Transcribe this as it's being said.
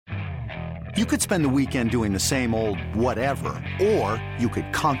You could spend the weekend doing the same old whatever, or you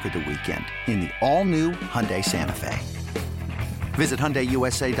could conquer the weekend in the all-new Hyundai Santa Fe. Visit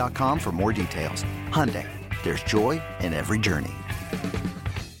HyundaiUSA.com for more details. Hyundai, there's joy in every journey.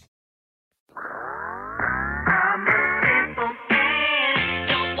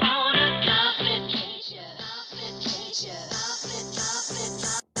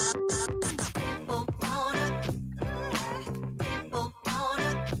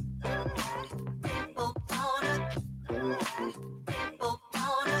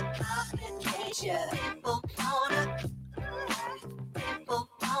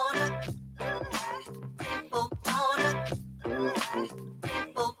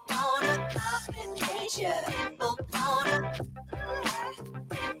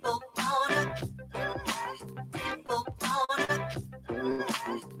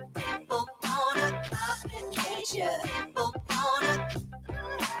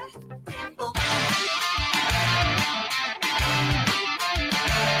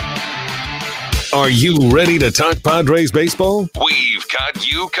 Are you ready to talk Padres baseball? We've got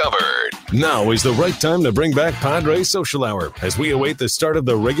you covered. Now is the right time to bring back Padres Social Hour as we await the start of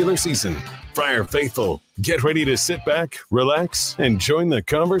the regular season. Friar Faithful, get ready to sit back, relax, and join the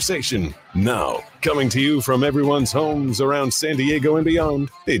conversation. Now, coming to you from everyone's homes around San Diego and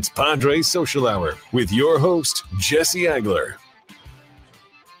beyond, it's Padres Social Hour with your host, Jesse Agler.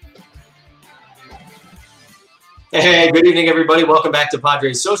 Hey, good evening, everybody. Welcome back to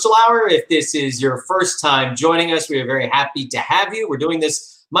Padres Social Hour. If this is your first time joining us, we are very happy to have you. We're doing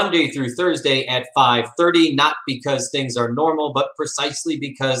this Monday through Thursday at 5:30, not because things are normal, but precisely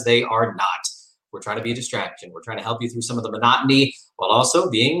because they are not. We're trying to be a distraction. We're trying to help you through some of the monotony while also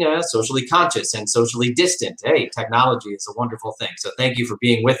being socially conscious and socially distant. Hey, technology is a wonderful thing. So thank you for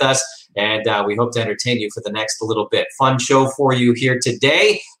being with us, and we hope to entertain you for the next little bit. Fun show for you here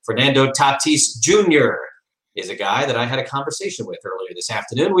today. Fernando Tatis Jr. is a guy that I had a conversation with earlier this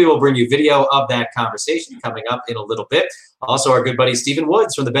afternoon. We will bring you video of that conversation coming up in a little bit. Also, our good buddy Stephen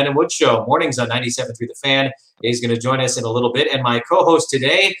Woods from the Ben and Woods Show, mornings on 97.3 The Fan, is going to join us in a little bit. And my co-host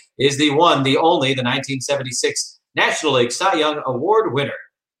today is the one, the only, the 1976 National League Cy Young Award winner,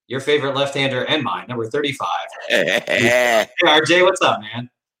 your favorite left-hander and mine, number 35. Hey, RJ, what's up, man?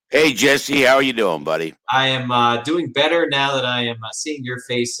 Hey, Jesse, how are you doing, buddy? I am doing better now that I am seeing your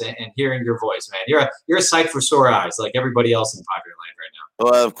face and hearing your voice, man. You're a sight for sore eyes, like everybody else in Padre land right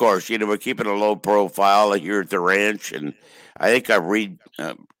now. Well, of course, we're keeping a low profile here at the ranch, and I think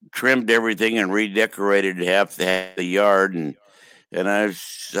I've trimmed everything and redecorated half the yard, and I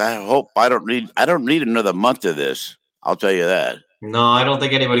hope I don't need another month of this. I'll tell you that. No, I don't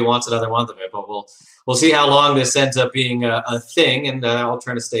think anybody wants another month of it, but we'll see how long this ends up being a thing, and I'll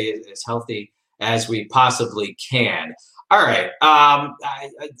try to stay as healthy as we possibly can. All right, I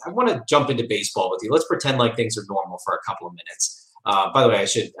want to jump into baseball with you. Let's pretend like things are normal for a couple of minutes. By the way, I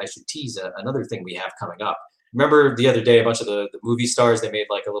should tease another thing we have coming up. Remember the other day, a bunch of the movie stars, they made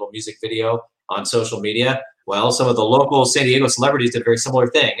like a little music video on social media. Well, some of the local San Diego celebrities did a very similar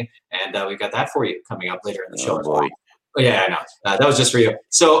thing, and we've got that for you coming up later in the show as well. Oh, yeah, I know. That was just for you.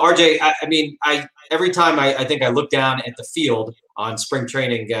 So, RJ, every time I think I look down at the field on spring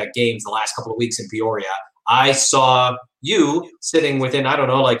training games the last couple of weeks in Peoria, I saw you sitting within,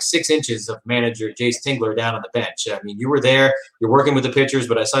 6 inches of manager Jace Tingler down on the bench. I mean, you were there. You're working with the pitchers,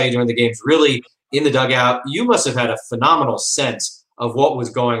 but I saw you during the games really in the dugout. You must have had a phenomenal sense of what was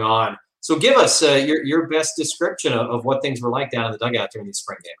going on. So give us your best description of what things were like down in the dugout during these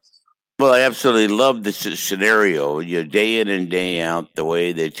spring games. Well, I absolutely love this scenario. Day in and day out, the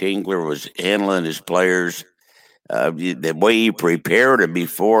way that Tingler was handling his players, the way he prepared them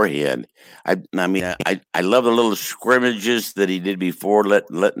beforehand. I love the little scrimmages that he did before,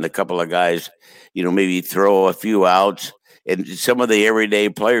 letting a couple of guys, maybe throw a few outs, and some of the everyday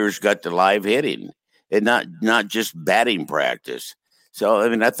players got to live hitting and not just batting practice. So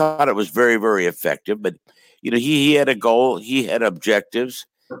I thought it was very, very effective. But he had a goal, he had objectives.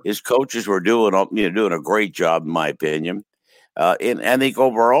 His coaches were doing a great job, in my opinion. And I think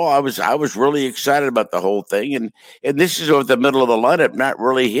overall, I was really excited about the whole thing. And this is with the middle of the lineup not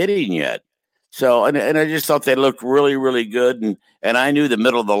really hitting yet. So and I just thought they looked really, really good. And I knew the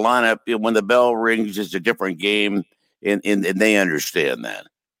middle of the lineup, when the bell rings, is a different game, and they understand that.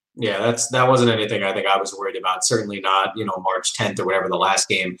 Yeah, that wasn't anything I think I was worried about. Certainly not, March 10th or whatever the last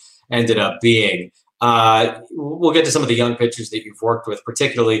game ended up being. We'll get to some of the young pitchers that you've worked with,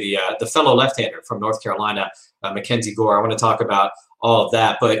 particularly the fellow left-hander from North Carolina, Mackenzie Gore. I want to talk about all of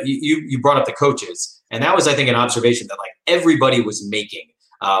that, but you brought up the coaches, and that was, I think, an observation that like everybody was making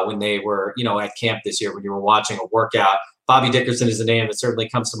when they were, at camp this year, when you were watching a workout. Bobby Dickerson is a name that certainly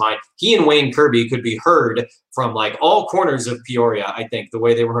comes to mind. He and Wayne Kirby could be heard from like all corners of Peoria, I think, the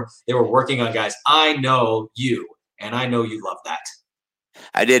way they were working on guys. I know you, and I know you love that.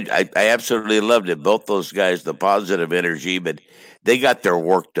 I did. I absolutely loved it. Both those guys, the positive energy, but they got their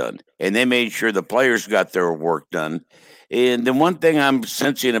work done, and they made sure the players got their work done. And the one thing I'm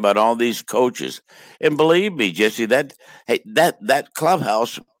sensing about all these coaches, and believe me, Jesse, that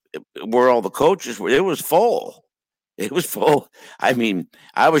clubhouse where all the coaches were, it was full. It was full. I mean,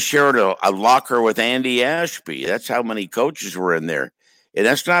 I was sharing a locker with Andy Ashby. That's how many coaches were in there, and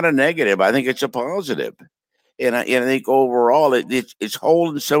that's not a negative. I think it's a positive. And I think overall, it's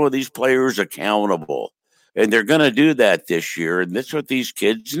holding some of these players accountable, and they're going to do that this year. And that's what these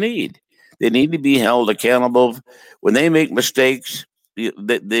kids need. They need to be held accountable when they make mistakes. They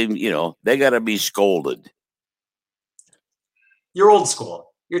got to be scolded. You're old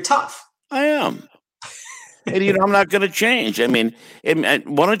school. You're tough. I am. And, I'm not going to change. I mean,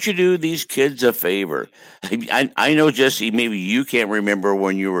 why don't you do these kids a favor? I know, Jesse, maybe you can't remember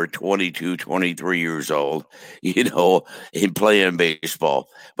when you were 22, 23 years old, in playing baseball.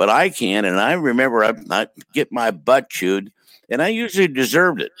 But I can, and I remember I get my butt chewed, and I usually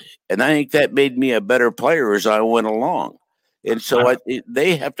deserved it. And I think that made me a better player as I went along. And so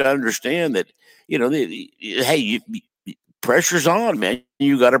they have to understand that, pressure's on, man.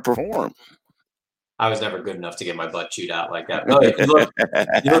 You got to perform. I was never good enough to get my butt chewed out like that. No, you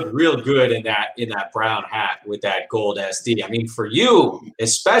look real good in that brown hat with that gold SD. I mean, for you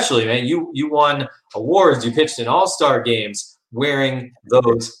especially, man, you won awards. You pitched in all-star games wearing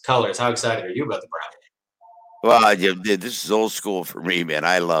those colors. How excited are you about the brown? Well, this is old school for me, man.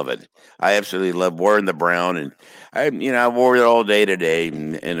 I love it. I absolutely love wearing the brown, and I wore it all day today.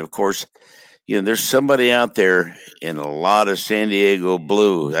 And of course, there's somebody out there in a lot of San Diego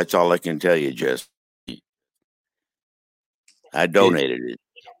blue. That's all I can tell you, Jess. I donated it.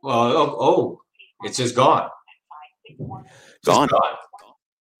 Well, it's just gone. Gone.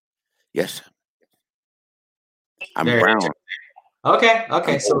 Yes. I'm brown. Okay.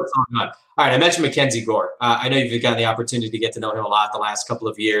 So it's all gone. All right. I mentioned Mackenzie Gore. I know you've gotten the opportunity to get to know him a lot the last couple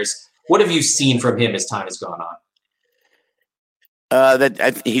of years. What have you seen from him as time has gone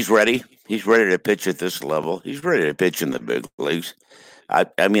on? He's ready. He's ready to pitch at this level. He's ready to pitch in the big leagues.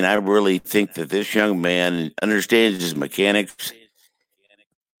 I mean, I really think that this young man understands his mechanics,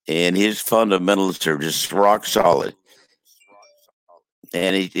 and his fundamentals are just rock solid.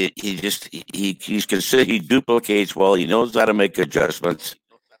 And he's considered, he duplicates well. He knows how to make adjustments,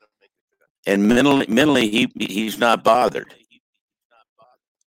 and mentally he's not bothered.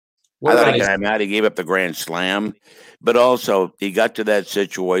 I thought he gave up the grand slam, but also he got to that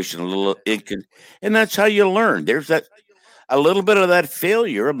situation a little, and that's how you learn. There's a little bit of that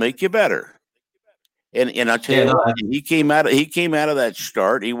failure will make you better. And I'll tell you, he came out of that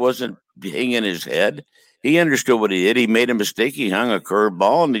start. He wasn't hanging his head. He understood what he did. He made a mistake. He hung a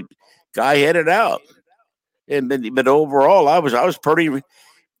curveball, and the guy hit it out. But overall, I was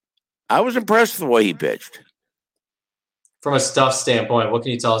impressed with the way he pitched. From a stuff standpoint, what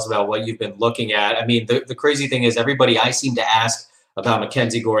can you tell us about what you've been looking at? I mean, the crazy thing is everybody I seem to ask about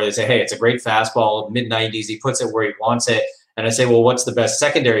Mackenzie Gore, they say, hey, it's a great fastball, mid-90s. He puts it where he wants it. And I say, well, what's the best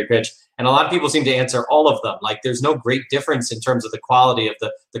secondary pitch? And a lot of people seem to answer all of them. Like there's no great difference in terms of the quality of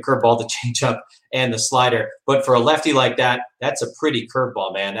the curveball, the changeup, and the slider. But for a lefty like that, that's a pretty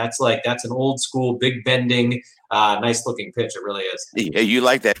curveball, man. That's an old school, big bending, nice looking pitch. It really is. Yeah, you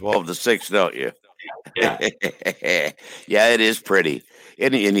like that 12-6, don't you? Yeah. Yeah, it is pretty.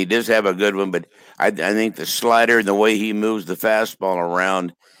 And he does have a good one, but I think the slider and the way he moves the fastball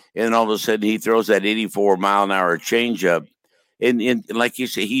around, and all of a sudden he throws that 84-mile-an-hour changeup. And like you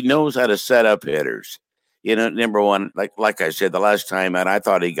say, he knows how to set up hitters. Number one, like I said, the last time out, I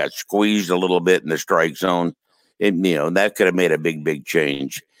thought he got squeezed a little bit in the strike zone. And, that could have made a big, big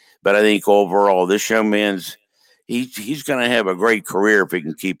change. But I think overall, this young man's he's going to have a great career if we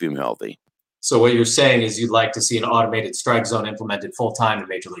can keep him healthy. So what you're saying is you'd like to see an automated strike zone implemented full-time in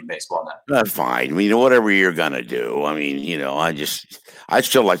Major League Baseball now? That's fine. I mean, whatever you're going to do. I mean, I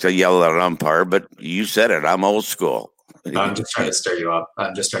still like to yell at an umpire, but you said it. I'm old school. I'm just trying to stir you up.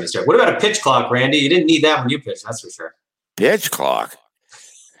 What about a pitch clock, Randy? You didn't need that when you pitched, that's for sure. Pitch clock?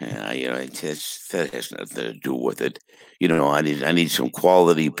 Yeah, that has nothing to do with it. I need some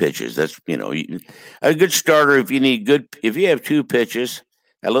quality pitches. That's, a good starter. If you have two pitches,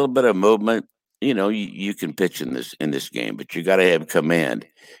 a little bit of movement, you can pitch in this game, but you got to have command.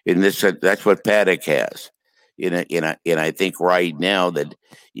 And that's what Paddock has. And I think right now that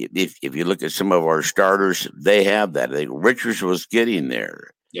if you look at some of our starters, they have that. I think Richards was getting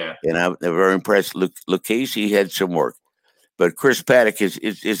there. Yeah. And I'm very impressed. Lucchesi had some work. but Chris Paddock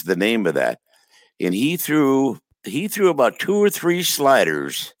is the name of that. And he threw about 2 or 3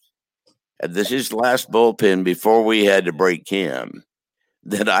 sliders at his last bullpen before we had to break Cam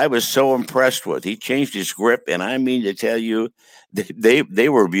that I was so impressed with. He changed his grip, and I mean to tell you, they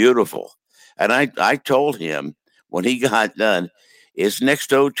were beautiful. And I told him when he got done, it's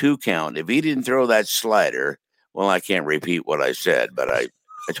next 0-2 count. If he didn't throw that slider, well, I can't repeat what I said, but I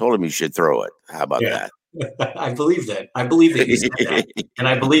told him he should throw it. How about that? I believe that. I believe that you said that. And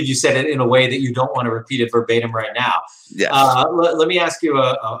I believe you said it in a way that you don't want to repeat it verbatim right now. Yes. Let me ask you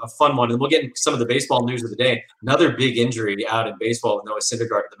a fun one, and we'll get into some of the baseball news of the day. Another big injury out in baseball with Noah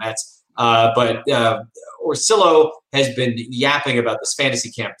Syndergaard of the Mets. But Orsillo has been yapping about this fantasy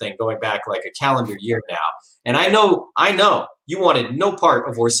camp thing going back like a calendar year now. And I know you wanted no part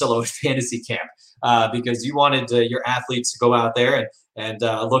of Orsillo at fantasy camp because you wanted your athletes to go out there and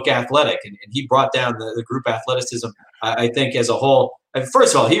look athletic. And he brought down the group athleticism, I think, as a whole. And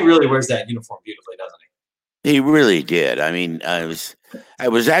first of all, he really wears that uniform beautifully, doesn't he? He really did. I mean, I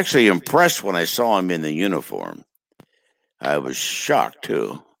was actually impressed when I saw him in the uniform. I was shocked,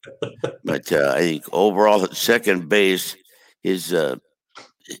 too. But I think overall at second base, I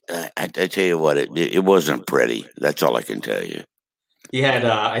tell you what, it wasn't pretty. That's all I can tell you. He had,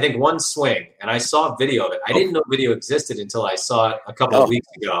 I think, one swing, and I saw video of it. I didn't know video existed until I saw it a couple of weeks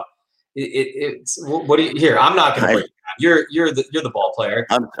ago. What do you here? I'm not going to break it down. You're the ball player.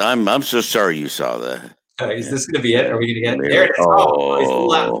 I'm so sorry you saw that. Is this going to be it? Are we going to get there? It is. Oh, he's a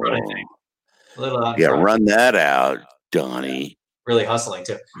little out in front, I think. A little out in front. Run that out, Donnie. Really hustling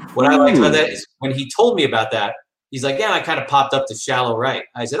too. What I liked about that is when he told me about that, he's like, "Yeah, I kind of popped up to shallow right."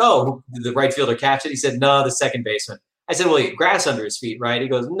 I said, "Oh, did the right fielder catch it?" He said, "No, the second baseman." I said, "Well, he had grass under his feet, right?" He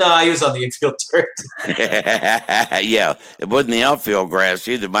goes, "No, he was on the infield dirt." Yeah, it wasn't the outfield grass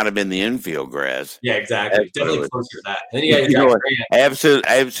either. It might have been the infield grass. Yeah, exactly. Definitely closer to that. And then I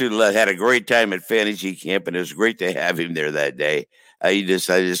absolutely had a great time at fantasy camp, and it was great to have him there that day. I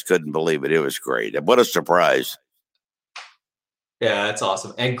just couldn't believe it. It was great. What a surprise. Yeah, that's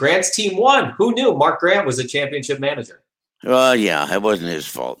awesome. And Grant's team won. Who knew Mark Grant was a championship manager? Well, yeah, it wasn't his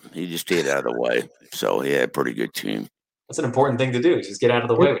fault. He just stayed out of the way. So he had a pretty good team. That's an important thing to do. Just get out of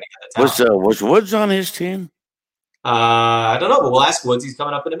the way when you get the talent. Was Woods on his team? I don't know, but we'll ask Woods. He's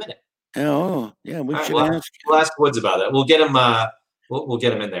coming up in a minute. Oh, yeah, we should ask. We'll ask Woods about that. We'll get him. We'll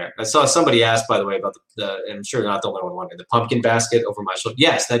get him in there. I saw somebody ask, by the way, about and I'm sure you're not the only one wondering, the pumpkin basket over my shoulder.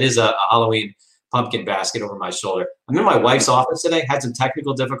 Yes, that is a Halloween pumpkin basket over my shoulder. I'm in my wife's office today. Had some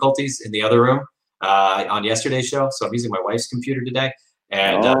technical difficulties in the other room on yesterday's show, so I'm using my wife's computer today.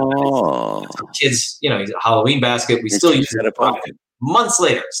 And kids, he's a Halloween basket. We still use it months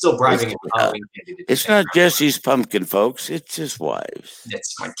later. Still bribing him with Halloween candy. It's not Jesse's pumpkin, folks. It's his wives.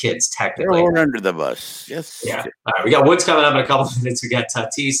 It's my kids, technically. They're under the bus. Yes. Yeah. All right. We got Woods coming up in a couple of minutes. We got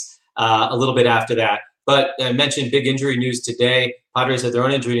Tatis a little bit after that. But I mentioned big injury news today. Padres had their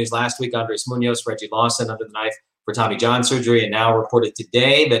own injury news last week. Andres Munoz, Reggie Lawson under the knife for Tommy John surgery. And now reported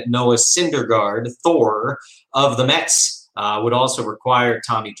today that Noah Syndergaard, Thor of the Mets, would also require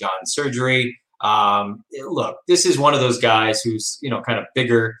Tommy John surgery. Look, this is one of those guys who's, kind of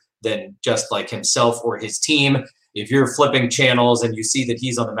bigger than just like himself or his team. If you're flipping channels and you see that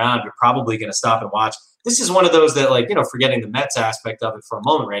he's on the mound, you're probably going to stop and watch. This is one of those that, forgetting the Mets aspect of it for a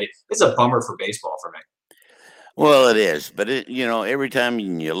moment, Randy, it's a bummer for baseball for me. Well, it is. But, every time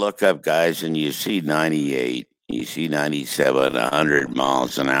you look up guys and you see 98, you see 97, 100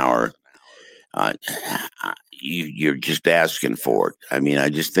 miles an hour, you're just asking for it. I mean, I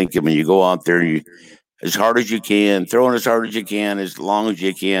just think when you go out there, as hard as you can, throwing as hard as you can, as long as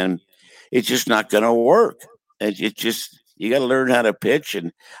you can, it's just not going to work. It's just, you got to learn how to pitch.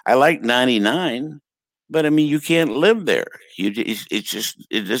 And I like 99, but I mean, you can't live there.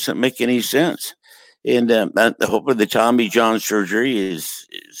 It doesn't make any sense. And hopefully the Tommy John surgery is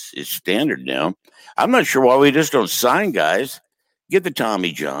standard now. I'm not sure why we just don't sign guys, get the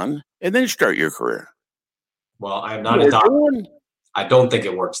Tommy John, and then start your career. Well, I'm not a doctor. I don't think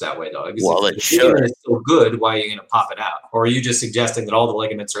it works that way, though. Well, it should. It's so good, why are you going to pop it out? Or are you just suggesting that all the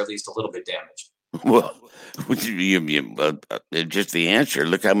ligaments are at least a little bit damaged? Well, just the answer.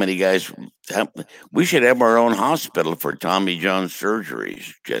 Look how many guys. We should have our own hospital for Tommy John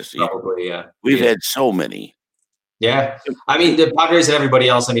surgeries, Jesse. Probably, yeah. We've had so many. Yeah. I mean, the Padres and everybody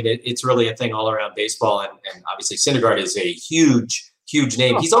else, I mean, it's really a thing all around baseball. And obviously, Syndergaard is a huge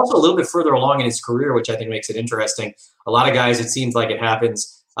name. He's also a little bit further along in his career, which I think makes it interesting. A lot of guys, it seems like it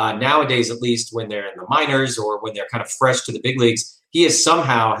happens nowadays, at least when they're in the minors or when they're kind of fresh to the big leagues. He has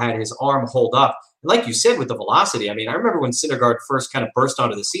somehow had his arm hold up. And like you said, with the velocity, I mean, I remember when Syndergaard first kind of burst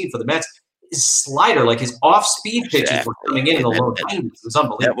onto the scene for the Mets, slider, like his off-speed pitches were coming in the low 90s. It was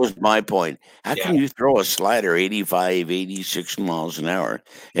unbelievable. That was my point. How can you throw a slider 85, 86 miles an hour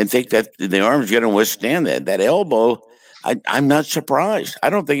and think that the arm's going to withstand that? That elbow, I'm not surprised. I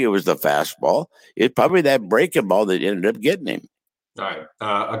don't think it was the fastball. It's probably that breaking ball that ended up getting him. All right.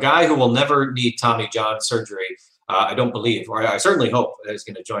 A guy who will never need Tommy John surgery, I don't believe, or I certainly hope, is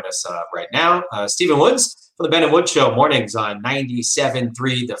going to join us right now. Stephen Woods from the Ben and Wood Show, mornings on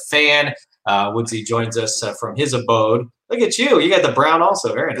 97.3 The Fan. Woodsy joins us from his abode. Look at you. You got the brown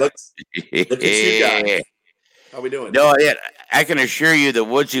also. Very nice. Look at you guys. How we doing? No, I can assure you that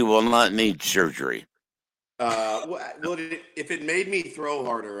Woodsy will not need surgery. Well, if it made me throw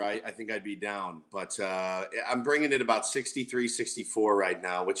harder, I think I'd be down. But I'm bringing it about 63, 64 right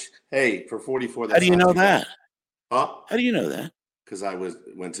now, which, hey, for 44, that's How do you know that? Huh? How do you know that? Because I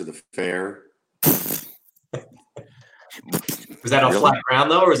went to the fair. Was that off flat ground,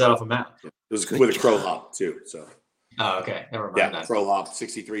 though, or is that off a mound? It was with a crow hop, too. So. Oh, okay. Never mind. Yeah, crow hop,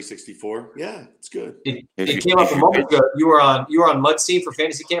 63, 64. Yeah, it's good. It came up a moment ago. You were on Mud's team for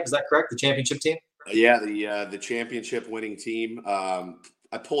fantasy camp. Is that correct? The championship team? Yeah, the championship winning team.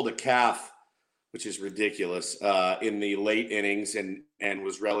 I pulled a calf, which is ridiculous, in the late innings and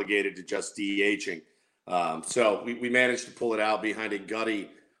was relegated to just DHing. So we managed to pull it out behind a gutty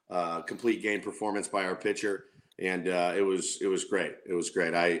complete game performance by our pitcher. And it was great. It was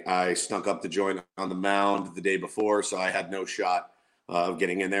great. I snuck up the joint on the mound the day before, so I had no shot of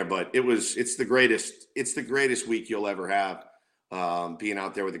getting in there. But it's the greatest week you'll ever have, being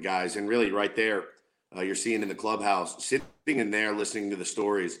out there with the guys. And really right there, you're seeing in the clubhouse, sitting in there listening to the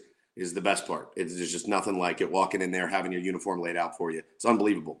stories is the best part. There's just nothing like it, walking in there, having your uniform laid out for you. It's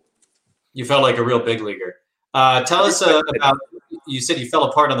unbelievable. You felt like a real big leaguer. Tell us about, you said you fell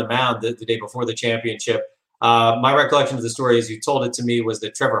apart on the mound the day before the championship. My recollection of the story, as you told it to me, was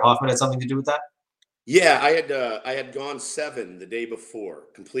that Trevor Hoffman had something to do with that. Yeah, I had gone 7 the day before,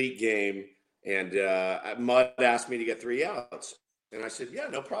 complete game, and Mud asked me to get 3 outs, and I said, "Yeah,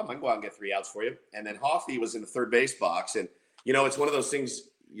 no problem. I can go out and get 3 outs for you." And then Hoffy was in the third base box, and it's one of those things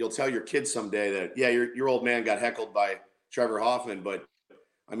you'll tell your kids someday that your old man got heckled by Trevor Hoffman, but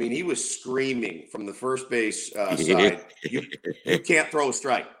I mean he was screaming from the first base side. You can't throw a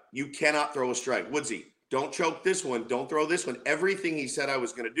strike. You cannot throw a strike, Woodsy. Don't choke this one. Don't throw this one. Everything he said I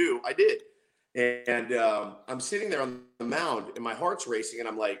was going to do, I did. And I'm sitting there on the mound, and my heart's racing, and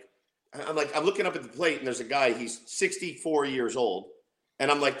I'm looking up at the plate, and there's a guy. He's 64 years old,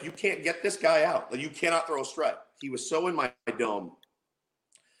 and I'm like, you can't get this guy out. Like, you cannot throw a strike. He was so in my dome.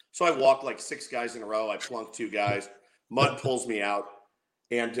 So I walked like 6 guys in a row. I plunked 2 guys. Mud pulls me out,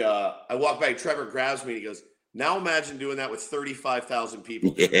 and I walk by. Trevor grabs me, and he goes, "Now imagine doing that with 35,000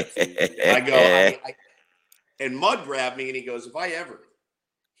 people." I go. And Mud grabbed me and he goes, "If I ever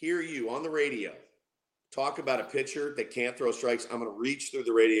hear you on the radio talk about a pitcher that can't throw strikes, I'm going to reach through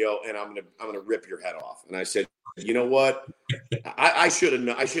the radio and I'm going to rip your head off." And I said, "You know what? I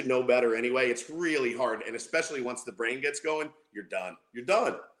should know better anyway. It's really hard, and especially once the brain gets going, you're done. You're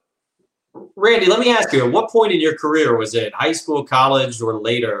done." Randy, let me ask you: at what point in your career, was it high school, college, or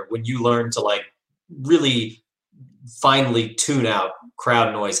later, when you learned to really finely tune out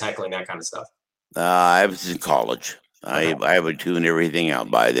crowd noise, heckling, that kind of stuff? I was in college. I would tune everything out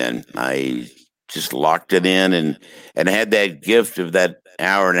by then. I just locked it in and had that gift of that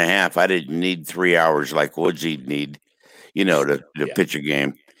hour and a half. I didn't need 3 hours like Woodsy'd need, to pitch a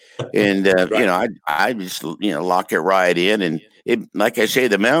game. And, I just, lock it right in. And it, like I say,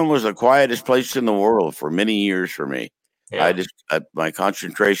 the mound was the quietest place in the world for many years for me. Yeah. My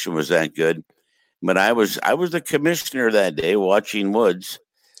concentration was that good. But I was the commissioner that day watching Woods.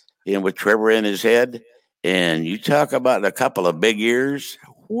 And with Trevor in his head, and you talk about a couple of big ears.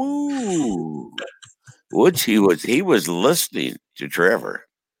 Woo! Woods, he was listening to Trevor.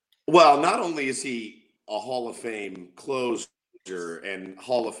 Well, not only is he a Hall of Fame closer and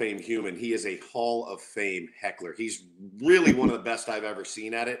Hall of Fame human, he is a Hall of Fame heckler. He's really one of the best I've ever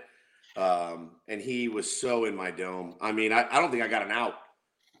seen at it. And he was so in my dome. I mean, I don't think I got an out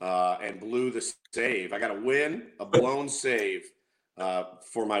and blew the save. I got a win, a blown save.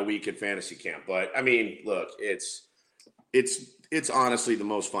 For my week at fantasy camp. But I mean, look, it's honestly the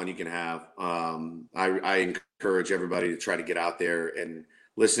most fun you can have. I encourage everybody to try to get out there and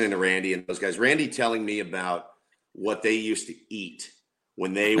listening to Randy and those guys. Randy telling me about what they used to eat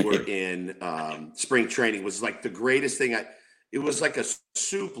when they were in spring training was like the greatest thing. It was like a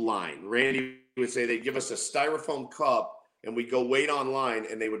soup line. Randy would say they'd give us a styrofoam cup and we'd go wait online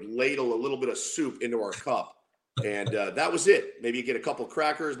and they would ladle a little bit of soup into our cup. And that was it. Maybe you get a couple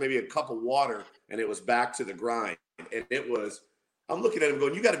crackers, maybe a cup of water, and it was back to the grind. And it was I'm looking at him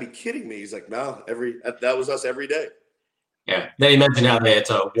going, you got to be kidding me. He's like, no, that was us every day. Yeah. Then he mentioned how they had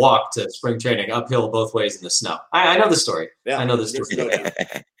to walk to spring training uphill both ways in the snow. I know the story. Yeah, I know the story. Yeah.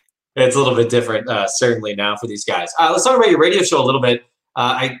 It's a little bit different, certainly now for these guys. Let's talk about your radio show a little bit.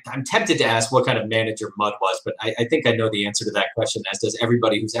 I'm tempted to ask what kind of manager Mud was, but I think I know the answer to that question, as does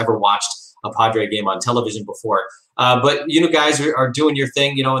everybody who's ever watched a Padre game on television before. But you guys are doing your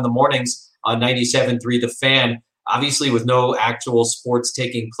thing, in the mornings on 97.3 The Fan. Obviously, with no actual sports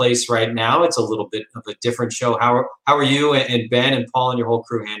taking place right now, it's a little bit of a different show. How are you and Ben and Paul and your whole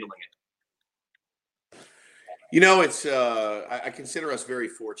crew handling it? It's I consider us very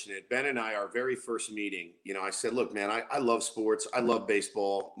fortunate. Ben and I, our very first meeting, I said, look, man, I love sports. I love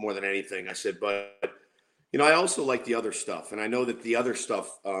baseball more than anything. I said, but, I also like the other stuff. And I know that the other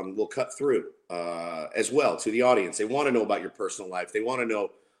stuff will cut through as well to the audience. They want to know about your personal life. They want to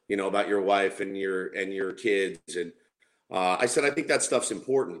know, about your wife and your kids. And I said, I think that stuff's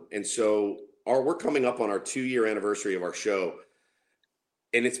important. And so we're coming up on our 2-year anniversary of our show.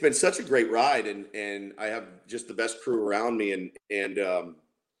 And it's been such a great ride, and I have just the best crew around me,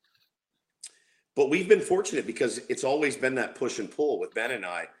 but we've been fortunate because it's always been that push and pull with Ben and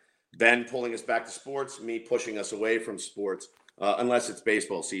I. Ben pulling us back to sports, me pushing us away from sports, unless it's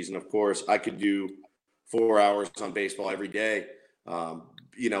baseball season. Of course, I could do 4 hours on baseball every day. I'm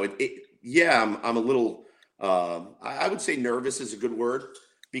a little. I would say nervous is a good word,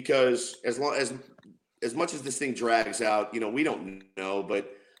 because as much as this thing drags out, we don't know,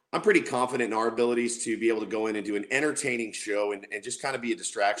 but I'm pretty confident in our abilities to be able to go in and do an entertaining show and just kind of be a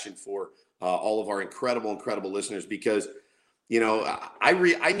distraction for all of our incredible listeners, because,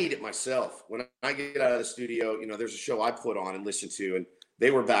 I need it myself. When I get out of the studio, there's a show I put on and listen to, and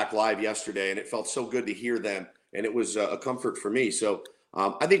they were back live yesterday, and it felt so good to hear them, and it was a comfort for me. So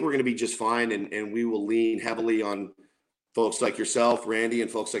I think we're going to be just fine, and we will lean heavily on folks like yourself, Randy,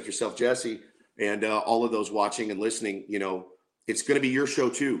 and folks like yourself, Jesse, and all of those watching and listening. It's going to be your show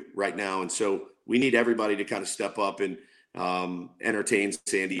too right now. And so we need everybody to kind of step up and entertain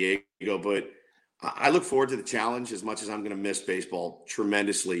San Diego. But I look forward to the challenge as much as I'm going to miss baseball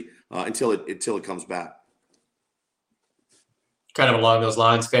tremendously until it comes back. Kind of along those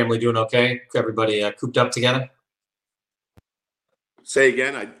lines, family doing okay? Everybody cooped up together? Say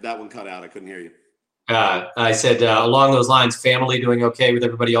again? That one cut out. I couldn't hear you. I said along those lines, family doing okay with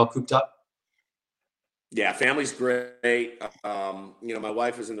everybody all cooped up? Yeah, family's great. My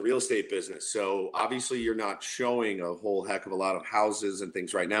wife is in the real estate business, so obviously you're not showing a whole heck of a lot of houses and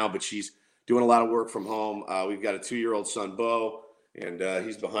things right now, but she's doing a lot of work from home. We've got a 2-year-old son, Bo, and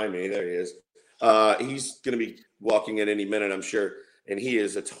he's behind me. There he is. He's going to be walking in any minute, I'm sure, and he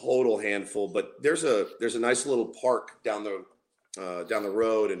is a total handful. But there's a nice little park down the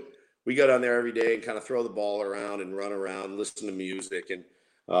road, and we go down there every day and kind of throw the ball around and run around, listen to music, and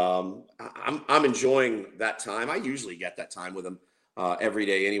I'm enjoying that time. I usually get that time with him every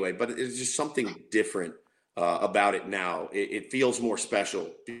day anyway, but it's just something different about it now. It feels more special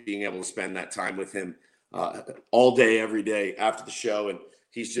being able to spend that time with him all day, every day after the show. And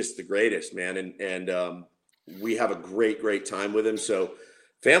he's just the greatest, man. And we have a great time with him. So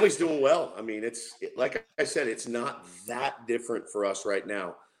family's doing well. I mean, like I said, it's not that different for us right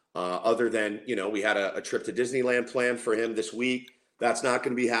now, other than, we had a trip to Disneyland planned for him this week. That's not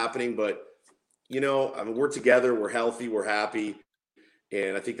going to be happening, but we're together, we're healthy, we're happy,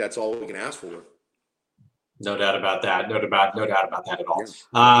 and I think that's all we can ask for. No doubt about that. No doubt about that at all.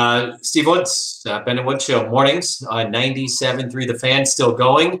 Yeah. Steve Woods, Ben and Wood Show mornings on 97.3 The Fan, still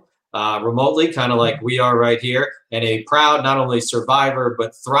going remotely, kind of like we are right here, and a proud not only survivor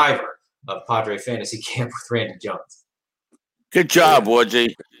but thriver of Padre Fantasy Camp with Randy Jones. Good job,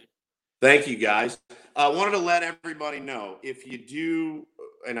 Woodsy. Thank you, guys. I wanted to let everybody know, if you do,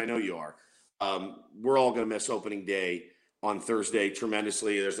 and I know you are, we're all going to miss opening day on Thursday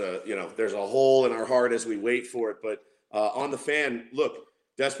tremendously. There's a hole in our heart as we wait for it. But on The Fan, look,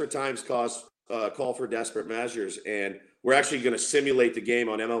 desperate times call for desperate measures. And we're actually going to simulate the game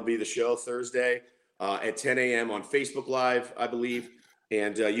on MLB The Show Thursday at 10 a.m. on Facebook Live, I believe.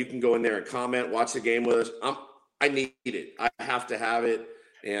 And you can go in there and comment, watch the game with us. I need it. I have to have it.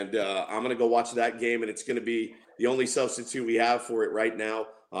 And I'm going to go watch that game, and it's going to be the only substitute we have for it right now.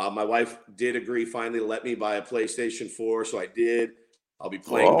 My wife did agree finally to let me buy a PlayStation 4, so I did. I'll be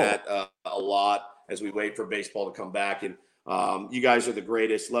playing that a lot as we wait for baseball to come back. And you guys are the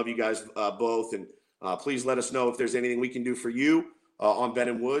greatest. Love you guys both. And please let us know if there's anything we can do for you on Ben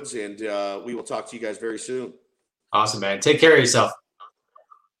and Woods, and we will talk to you guys very soon. Awesome, man. Take care of yourself.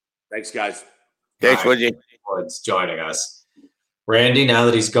 Thanks, guys. Thanks, Woodsy. Woods joining us. Randy, now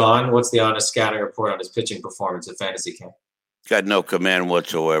that he's gone, what's the honest scouting report on his pitching performance at Fantasy Camp? got no command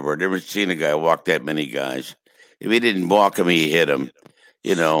whatsoever. Never seen a guy walk that many guys. If he didn't walk him, he hit him.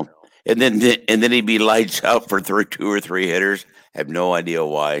 And then he'd be lights out for 2 or 3 hitters. I have no idea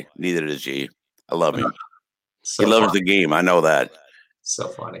why. Neither does he. I love him. So he loves funny. the game. I know that. So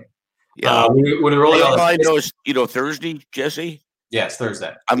funny. Yeah. When we roll all I know is, Thursday, Jesse. Yes,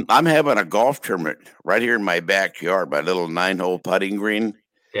 Thursday. I'm having a golf tournament right here in my backyard, my little 9-hole putting green.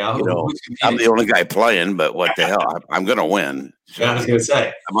 Yeah, I'm the only guy playing, but what the hell? I'm going to win. So I was going to say.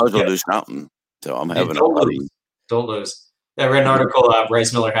 I might as well do something. So I'm having don't lose. I read an article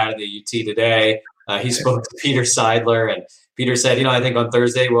Bryce Miller had at the UT today. He spoke to Peter Seidler, and Peter said, I think on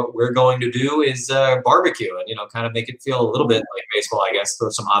Thursday what we're going to do is barbecue and, kind of make it feel a little bit like baseball, I guess, throw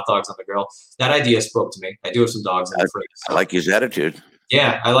some hot dogs on the grill. That idea spoke to me. I do have some dogs in the fridge. So. I like his attitude.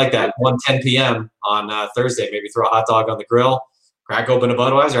 Yeah, I like that. 1:10 p.m. on Thursday, maybe throw a hot dog on the grill, crack open a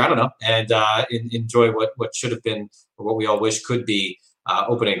Budweiser, I don't know, and enjoy what should have been or what we all wish could be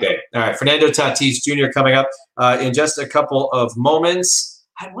opening day. All right, Fernando Tatis Jr. coming up in just a couple of moments.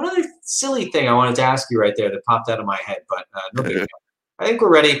 I had one other silly thing I wanted to ask you right there that popped out of my head, but no big deal. I think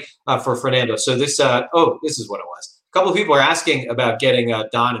we're ready for Fernando. So this is what it was. A couple of people are asking about getting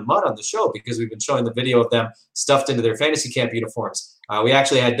Don and Mudd on the show because we've been showing the video of them stuffed into their fantasy camp uniforms. We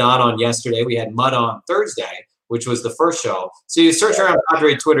actually had Don on yesterday. We had Mudd on Thursday, which was the first show. So you search around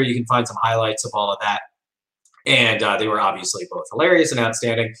Padre Twitter, you can find some highlights of all of that. And they were obviously both hilarious and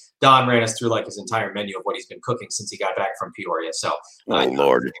outstanding. Don ran us through like his entire menu of what he's been cooking since he got back from Peoria. So,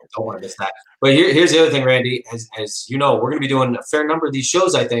 Lord, don't want to miss that. But here's the other thing, Randy. As you know, we're going to be doing a fair number of these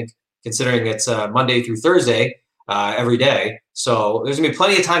shows, I think, considering it's Monday through Thursday every day. So there's going to be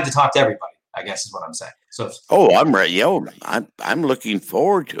plenty of time to talk to everybody, I guess is what I'm saying. So, I'm ready. I'm looking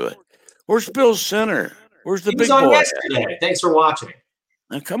forward to it. Where's Bill Center? Where's the big boy? Yesterday. Thanks for watching.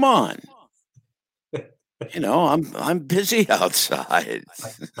 Now, come on. I'm busy outside.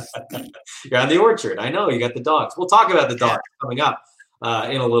 You're on the orchard. I know you got the dogs. We'll talk about the dogs coming up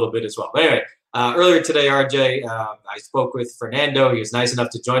in a little bit as well. But anyway, earlier today, RJ, I spoke with Fernando. He was nice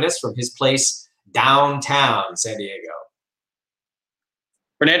enough to join us from his place downtown San Diego.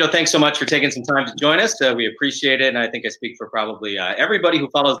 Fernando, thanks so much for taking some time to join us. We appreciate it. And I think I speak for probably everybody who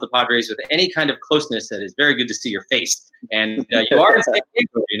follows the Padres with any kind of closeness that is very good to see your face. And you are in San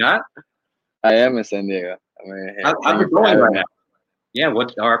Diego, are you not? I am in San Diego. How's it going right now? Yeah,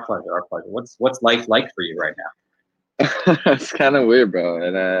 our pleasure. What's life like for you right now? It's kind of weird, bro,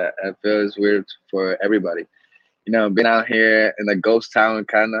 and I feel it's weird for everybody. Been out here in a ghost town,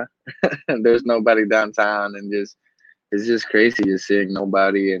 kind of. There's nobody downtown, and it's just crazy just seeing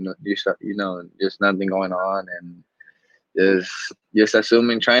nobody, and just nothing going on, and just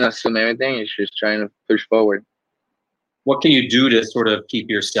trying to assume everything. It's just trying to push forward. What can you do to sort of keep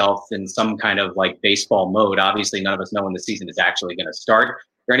yourself in some kind of like baseball mode? Obviously, none of us know when the season is actually going to start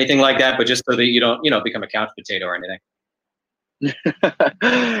or anything like that, but just so that you don't, become a couch potato or anything.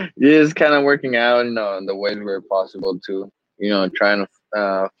 Just kind of working out, in the way where possible to, trying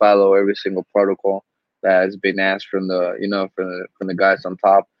to follow every single protocol that has been asked from the, from the guys on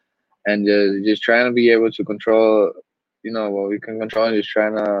top, and just trying to be able to control, what we can control, and just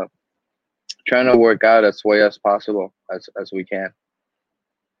trying to work out as way as possible as we can.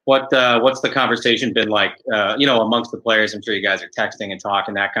 What's the conversation been like, amongst the players? I'm sure you guys are texting and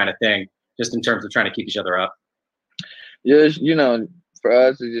talking, that kind of thing, just in terms of trying to keep each other up. Just, for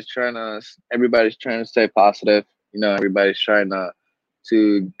us, it's just everybody's trying to stay positive. Everybody's trying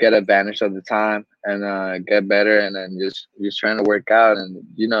to get advantage of the time and get better, and then just trying to work out and,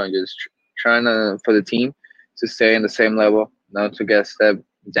 just trying to, for the team to stay in the same level, not to get a step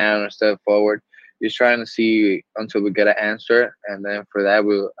down or step forward. Just trying to see until we get an answer, and then for that,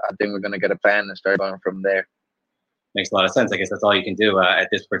 I think we're going to get a plan and start going from there. Makes a lot of sense. I guess that's all you can do at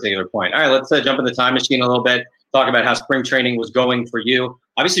this particular point. All right, let's jump in the time machine a little bit, talk about how spring training was going for you.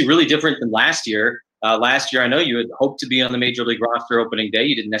 Obviously, really different than last year. Last year, I know you had hoped to be on the Major League roster opening day.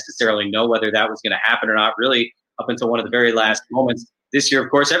 You didn't necessarily know whether that was going to happen or not, really, up until one of the very last moments. This year, of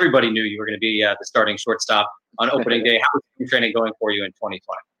course, everybody knew you were going to be the starting shortstop on opening day. How was spring training going for you in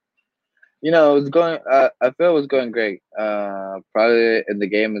 2020? It was going. I feel it was going great. Probably in the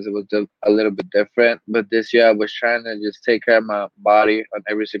game it was a little bit different, but this year I was trying to just take care of my body on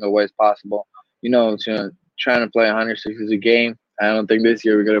every single way as possible. Trying to play 160 a game. I don't think this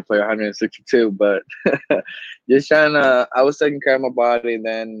year we're gonna play 162, but just trying to. I was taking care of my body.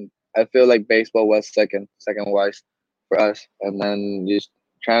 Then I feel like baseball was second wise for us, and then just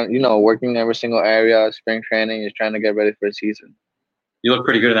trying, working every single area, spring training, just trying to get ready for the season. You look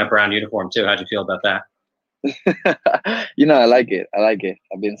pretty good in that brown uniform too. How'd you feel about that? I like it.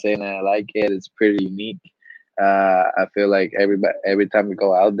 I've been saying that I like it. It's pretty unique. I feel like every time we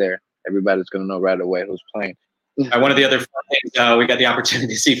go out there, everybody's gonna know right away who's playing. One of the other fun things we got the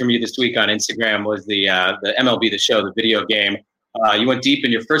opportunity to see from you this week on Instagram was the MLB The Show, the video game. You went deep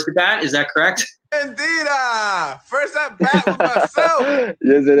in your first at bat. Is that correct? Indeed, first at bat with myself.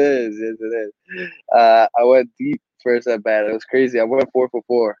 Yes, it is. Yes, it is. I went deep first at bat. It was crazy. I went 4 for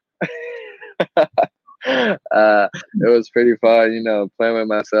 4. It was pretty fun, playing with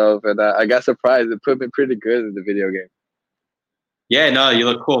myself, and I got surprised. It put me pretty good in the video game. Yeah, no, you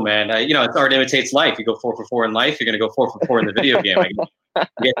look cool, man. It's art imitates life. You go 4 for 4 in life, you're going to go 4 for 4 in the video game. That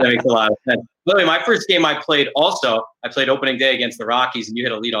makes a lot of sense. By the way, my first game I played opening day against the Rockies, and you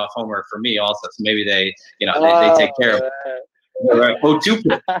hit a leadoff homer for me also. So maybe they take care of it. Oh, 2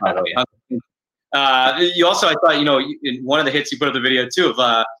 pitch, by the way. You also, I thought, in one of the hits you put up the video too of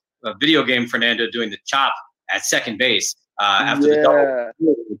a video game Fernando doing the chop at second base after the double.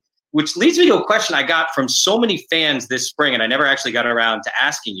 Which leads me to a question I got from so many fans this spring, and I never actually got around to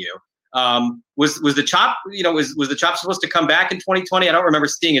asking you. Was the chop, was the chop supposed to come back in 2020? I don't remember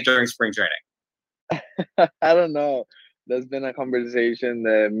seeing it during spring training. I don't know. There's been a conversation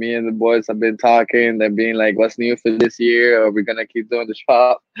that me and the boys have been talking. They're being like, "What's new for this year? Are we gonna keep doing the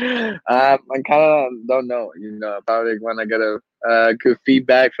chop?" I kind of don't know. Probably when I get a good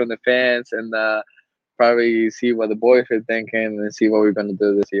feedback from the fans and probably see what the boys are thinking and see what we're gonna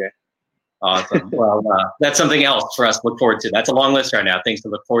do this year. Awesome. Well, that's something else for us to look forward to. That's a long list right now. Things to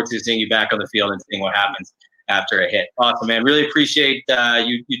look forward to, seeing you back on the field and seeing what happens after a hit. Awesome, man. Really appreciate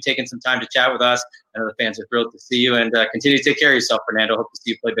you taking some time to chat with us. I know the fans are thrilled to see you, and continue to take care of yourself, Fernando. Hope to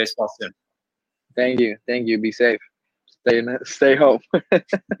see you play baseball soon. Thank you. Be safe. Stay home.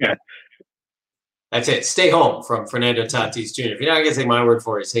 Yeah. That's it. Stay home from Fernando Tatis Jr. If you're not going to take my word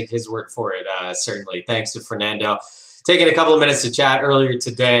for it, take his word for it, certainly. Thanks to Fernando. Taking a couple of minutes to chat earlier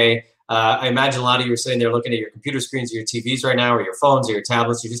today. I imagine a lot of you are sitting there looking at your computer screens or your TVs right now, or your phones or your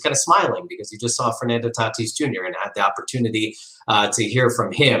tablets. You're just kind of smiling because you just saw Fernando Tatis Jr. and had the opportunity to hear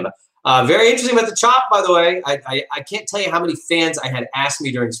from him. Very interesting about the chop, by the way. I can't tell you how many fans I had asked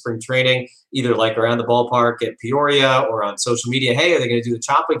me during spring training, either like around the ballpark at Peoria or on social media, hey, are they going to do the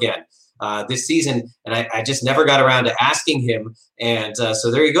chop again this season? And I just never got around to asking him. And so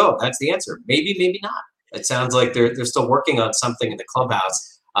there you go. That's the answer. Maybe, maybe not. It sounds like they're still working on something in the clubhouse.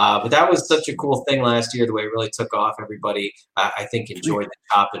 But that was such a cool thing last year, the way it really took off. Everybody, I think, enjoyed the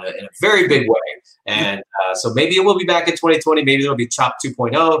chop in a very big way. And so maybe it will be back in 2020. Maybe there'll be Chop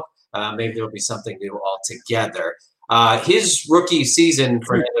 2.0. Maybe there'll be something new altogether. His rookie season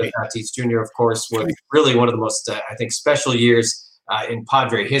for Tatis Jr., of course, was really one of the most, I think, special years in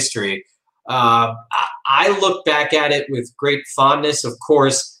Padre history. I look back at it with great fondness, of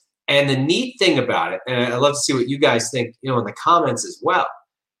course. And the neat thing about it, and I'd love to see what you guys think, in the comments as well,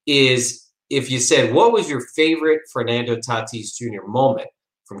 is if you said, what was your favorite Fernando Tatis Jr. moment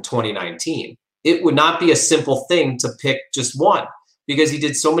from 2019? It would not be a simple thing to pick just one, because he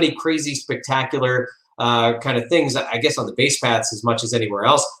did so many crazy, spectacular kind of things, I guess, on the base paths as much as anywhere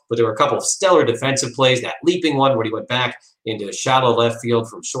else. But there were a couple of stellar defensive plays, that leaping one where he went back into shallow left field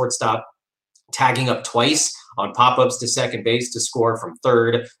from shortstop, tagging up twice on pop-ups to second base to score from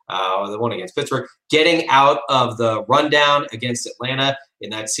third, the one against Pittsburgh, getting out of the rundown against Atlanta in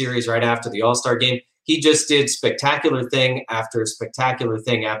that series right after the All-Star game. He just did spectacular thing after spectacular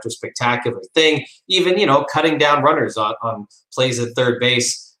thing after spectacular thing, even, cutting down runners on plays at third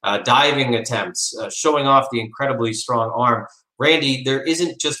base, diving attempts, showing off the incredibly strong arm. Randy, there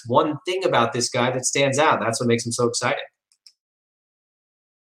isn't just one thing about this guy that stands out. That's what makes him so exciting.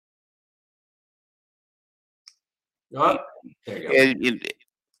 Oh, there you go.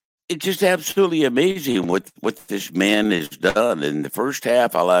 It's just absolutely amazing what this man has done. In the first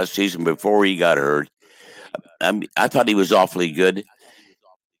half of last season, before he got hurt, I thought he was awfully good.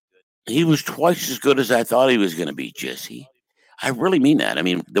 He was twice as good as I thought he was going to be, Jesse. I really mean that. I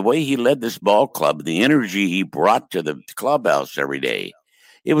mean, the way he led this ball club, the energy he brought to the clubhouse every day,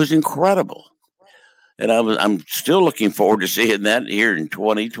 it was incredible. And I'm still looking forward to seeing that here in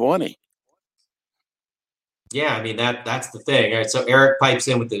 2020. Yeah, I mean, that's the thing. All right, so Eric pipes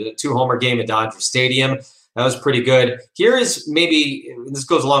in with the 2-homer game at Dodger Stadium. That was pretty good. Here is maybe, this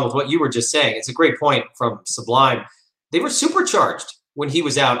goes along with what you were just saying. It's a great point from Sublime. They were supercharged when he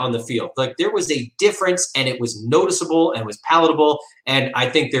was out on the field. Like, there was a difference, and it was noticeable and was palatable. And I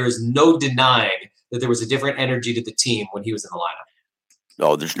think there is no denying that there was a different energy to the team when he was in the lineup.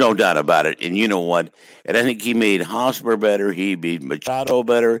 Oh, there's no doubt about it. And you know what? And I think he made Hosmer better. He made Machado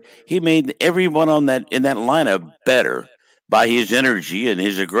better. He made everyone in that lineup better by his energy and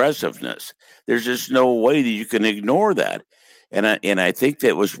his aggressiveness. There's just no way that you can ignore that. And I think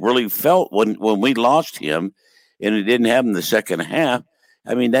that was really felt when we lost him and it didn't happen the second half.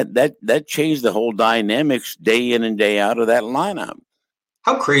 I mean, that changed the whole dynamics day in and day out of that lineup.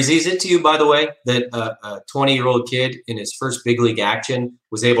 How crazy is it to you, by the way, that a 20-year-old kid in his first big league action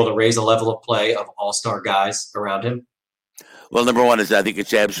was able to raise a level of play of all-star guys around him? Well, number one is I think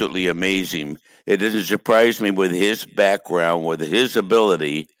it's absolutely amazing. It doesn't surprise me with his background, with his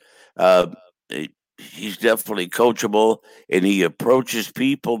ability. He's definitely coachable, and he approaches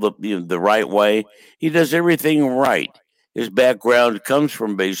people the right way. He does everything right. His background comes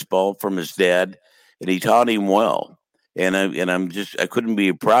from baseball, from his dad, and he taught him well. And I couldn't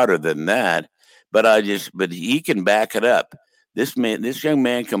be prouder than that. But he can back it up. This young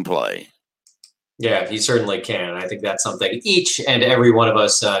man can play. Yeah, he certainly can. I think that's something each and every one of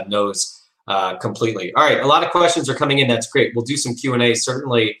us knows completely. All right, a lot of questions are coming in. That's great. We'll do some Q&A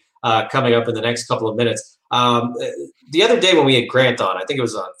certainly coming up in the next couple of minutes. The other day when we had Grant on, I think it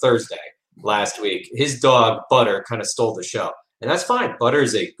was on Thursday last week, his dog Butter kind of stole the show. And that's fine. Butter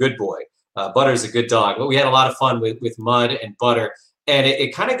is a good boy. Butter's a good dog. But we had a lot of fun with Mud and Butter. And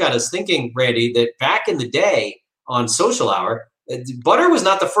it kind of got us thinking, Randy, that back in the day on Social Hour, Butter was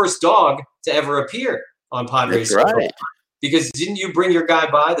not the first dog to ever appear on Padres. That's right. Because didn't you bring your guy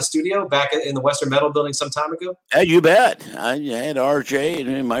by the studio back in the Western Metal Building some time ago? Yeah, you bet. I had RJ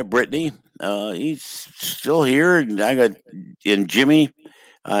and my Brittany. He's still here, and I got Jimmy.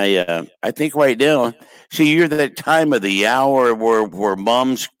 I think right now. See, you're that time of the hour where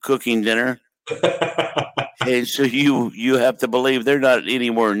mom's cooking dinner, and so you have to believe they're not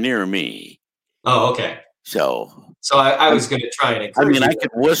anywhere near me. Oh, okay. So I was going to try and encourage you. I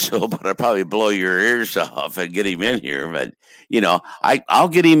could whistle, but I'd probably blow your ears off and get him in here. But I'll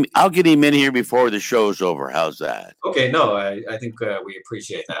get him in here before the show's over. How's that? Okay, no, I think we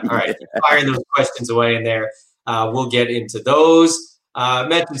appreciate that. All right, firing those questions away in there. We'll get into those.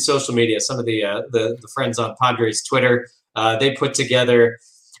 Mentioned social media. Some of the friends on Padres Twitter, they put together,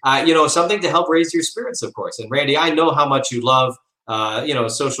 something to help raise your spirits, of course. And Randy, I know how much you love,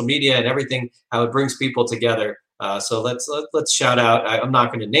 social media and everything, how it brings people together. So let's shout out. I'm not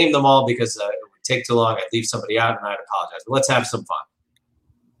going to name them all because it would take too long. I'd leave somebody out, and I'd apologize. But let's have some fun.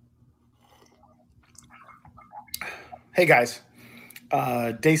 Hey guys,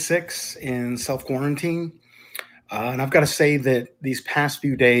 day 6 in self-quarantine. And I've got to say that these past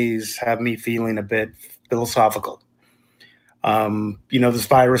few days have me feeling a bit philosophical. This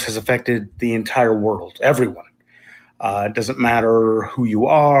virus has affected the entire world, everyone. It doesn't matter who you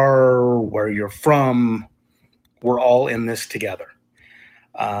are, where you're from. We're all in this together.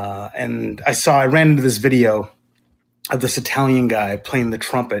 And I ran into this video of this Italian guy playing the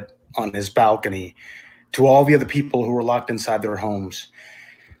trumpet on his balcony to all the other people who were locked inside their homes.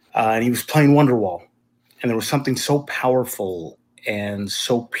 And he was playing Wonderwall. And there was something so powerful and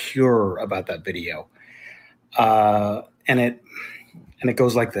so pure about that video. And it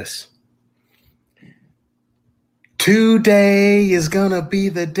goes like this. Today is gonna be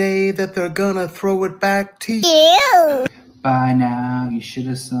the day that they're gonna throw it back to you. By now, you should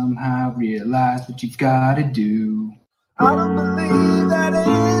have somehow realized what you've got to do. I don't believe that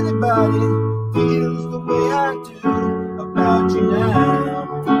anybody feels the way I do about you now.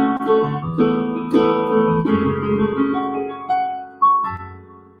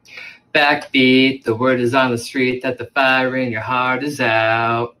 Backbeat, the word is on the street that the fire in your heart is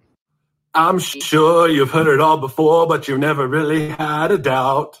out. I'm sure you've heard it all before, but you've never really had a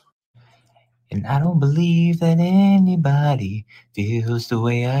doubt. And I don't believe that anybody feels the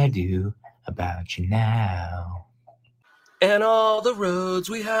way I do about you now. And all the roads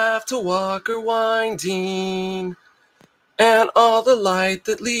we have to walk are winding, and all the light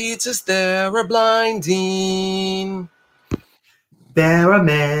that leads us there are blinding. There are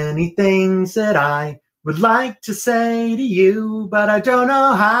many things that I would like to say to you, but I don't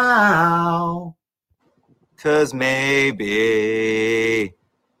know how. 'Cause maybe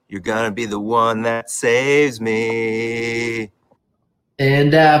you're gonna be the one that saves me.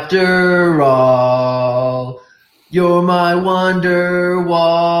 And after all, you're my wonder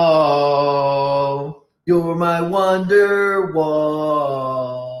wall. You're my wonder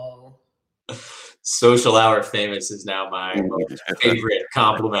wall. Social Hour famous is now my most favorite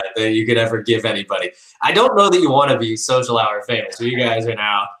compliment that you could ever give anybody. I don't know that you want to be Social Hour famous. So you guys are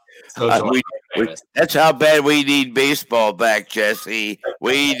now Social Hour famous. That's how bad we need baseball back, Jesse.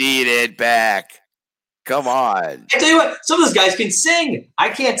 We need it back. Come on. I tell you what, some of those guys can sing. I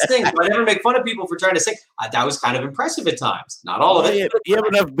can't sing, so I never make fun of people for trying to sing. That was kind of impressive at times. Not all of it. You have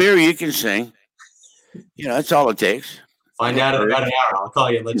enough beer, you can sing. That's all it takes. Find out in about an hour. I'll call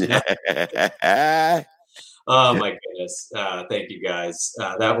you and let you know. Oh, my goodness. Thank you, guys.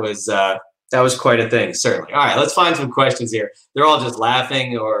 That was That was quite a thing, certainly. All right, let's find some questions here. They're all just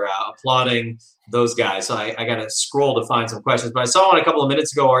laughing or applauding those guys. So I got to scroll to find some questions. But I saw one a couple of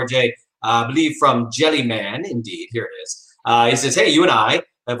minutes ago, RJ, I believe from Jellyman. Indeed, here it is. He says, hey, you and I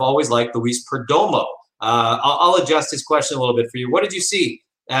have always liked Luis Perdomo. I'll adjust his question a little bit for you. What did you see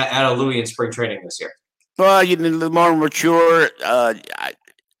at a Louis in spring training this year? Well, the more mature,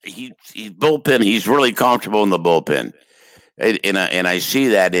 he's bullpen. He's really comfortable in the bullpen. And I see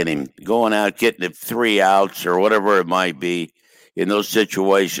that in him going out, getting the 3 outs or whatever it might be in those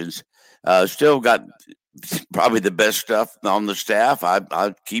situations. Still got probably the best stuff on the staff.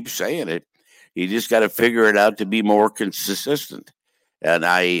 I keep saying it. You just got to figure it out to be more consistent. And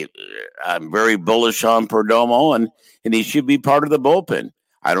I'm very bullish on Perdomo, and he should be part of the bullpen.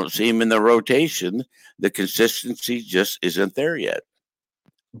 I don't see him in the rotation. The consistency just isn't there yet.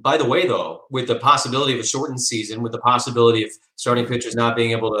 By the way, though, with the possibility of a shortened season, with the possibility of starting pitchers not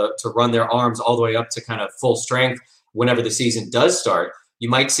being able to run their arms all the way up to kind of full strength whenever the season does start, you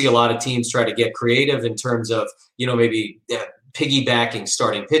might see a lot of teams try to get creative in terms of, maybe piggybacking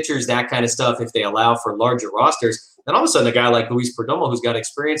starting pitchers, that kind of stuff, if they allow for larger rosters. Then all of a sudden, a guy like Luis Perdomo, who's got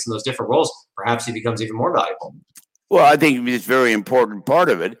experience in those different roles, perhaps he becomes even more valuable. Well, I think it's a very important part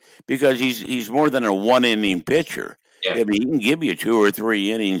of it because he's more than a one-inning pitcher. Yeah. I mean, he can give you 2 or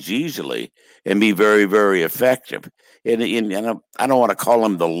 3 innings easily and be very, very effective. And I don't want to call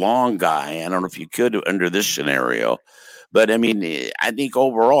him the long guy. I don't know if you could under this scenario. But, I mean, I think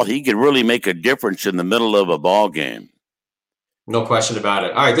overall he could really make a difference in the middle of a ball game. No question about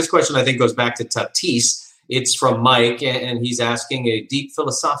it. All right, this question I think goes back to Tatis. It's from Mike, and he's asking a deep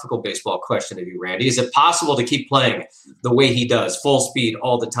philosophical baseball question of you, Randy. Is it possible to keep playing the way he does, full speed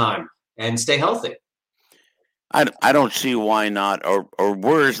all the time, and stay healthy? I don't see why not, or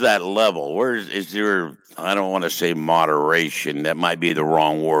where's that level? Is there, I don't want to say moderation. That might be the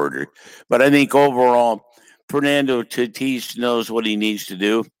wrong word. But I think overall, Fernando Tatis knows what he needs to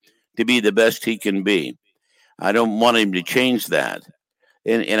do to be the best he can be. I don't want him to change that.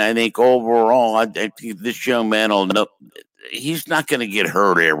 And I think overall, I think this young man will know he's not going to get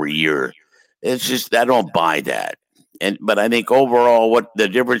hurt every year. It's just, I don't buy that. But I think overall, what the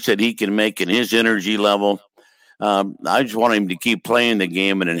difference that he can make in his energy level, I just want him to keep playing the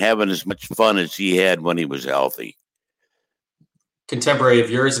game and having as much fun as he had when he was healthy. Contemporary of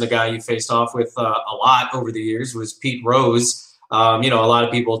yours and a guy you faced off with a lot over the years was Pete Rose. A lot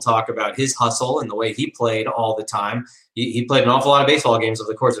of people talk about his hustle and the way he played all the time. He played an awful lot of baseball games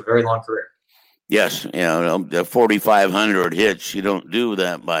over the course of a very long career. Yes, the 4,500 hits, you don't do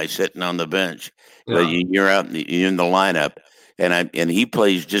that by sitting on the bench. Yeah. You're in the lineup. And he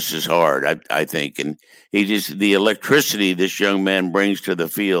plays just as hard, I think. And the electricity this young man brings to the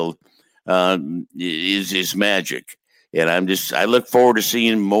field is magic. And I look forward to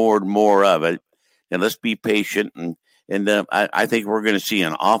seeing more and more of it. And let's be patient. And I think we're going to see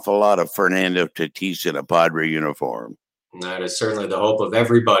an awful lot of Fernando Tatis in a Padre uniform. That is certainly the hope of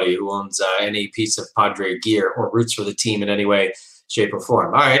everybody who owns any piece of Padre gear or roots for the team in any way, shape, or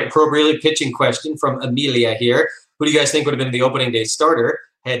form. All right, appropriately pitching question from Amelia here. Who do you guys think would have been the opening day starter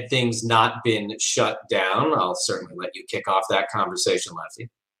had things not been shut down? I'll certainly let you kick off that conversation, Lefty.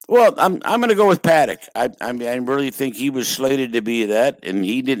 Well, I'm going to go with Paddock. I really think he was slated to be that, and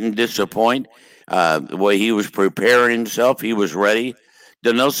he didn't disappoint. The way he was preparing himself, he was ready.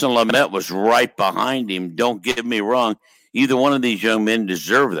 Dinelson Lamet was right behind him. Don't get me wrong. Either one of these young men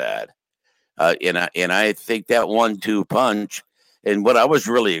deserve that. And I think that 1-2 punch, and what I was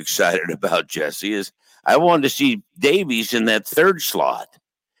really excited about, Jesse, is I wanted to see Davies in that third slot.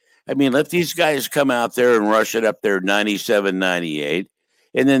 I mean, let these guys come out there and rush it up there 97, 98.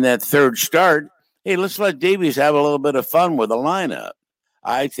 And then that third start, hey, let's let Davies have a little bit of fun with the lineup.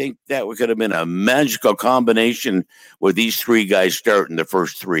 I think that could have been a magical combination with these 3 guys starting the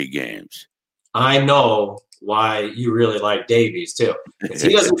first 3 games. I know why you really like Davies, too, because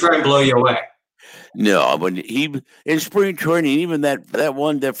he doesn't try and blow you away. No, when he in spring training, even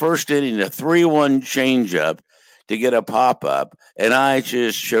that first inning, the 3-1 changeup to get a pop up, and I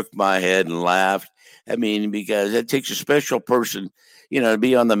just shook my head and laughed. I mean, because it takes a special person, to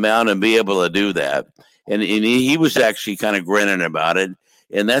be on the mound and be able to do that. And he was actually kind of grinning about it,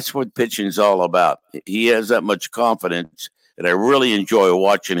 and that's what pitching's all about. He has that much confidence, and I really enjoy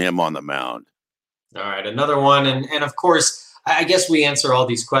watching him on the mound. All right, another one, and of course, I guess we answer all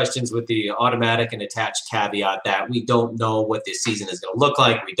these questions with the automatic and attached caveat that we don't know what this season is going to look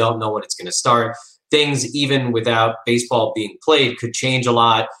like. We don't know when it's going to start. Things, even without baseball being played, could change a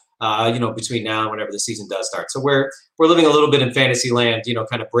lot. between now and whenever the season does start. So we're living a little bit in fantasy land,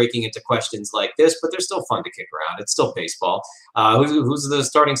 kind of breaking into questions like this, but they're still fun to kick around. It's still baseball. Who's the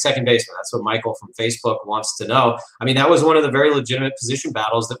starting second baseman? That's what Michael from Facebook wants to know. I mean, that was one of the very legitimate position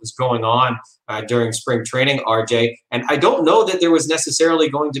battles that was going on during spring training, RJ. And I don't know that there was necessarily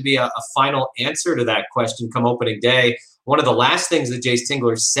going to be a final answer to that question come opening day. One of the last things that Jayce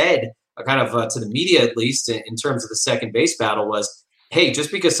Tingler said, kind of to the media at least, in terms of the second base battle was, hey,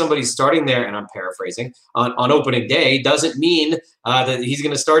 just because somebody's starting there, and I'm paraphrasing, on opening day doesn't mean that he's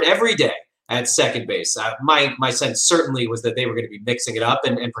going to start every day at second base. My sense certainly was that they were going to be mixing it up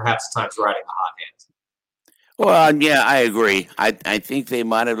and perhaps at times riding the hot hand. Well, yeah, I agree. I think they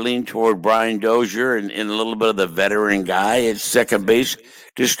might have leaned toward Brian Dozier and a little bit of the veteran guy at second base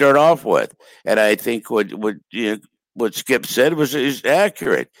to start off with. And I think what Skip said is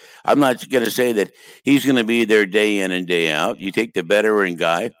accurate. I'm not going to say that he's going to be there day in and day out. You take the veteran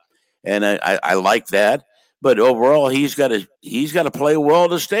guy, and I like that. But overall, he's got to play well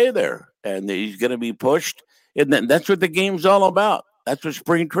to stay there, and he's going to be pushed. And that's what the game's all about. That's what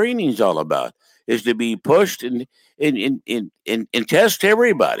spring training's all about, is to be pushed and test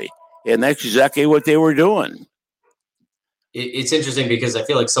everybody. And that's exactly what they were doing. It's interesting because I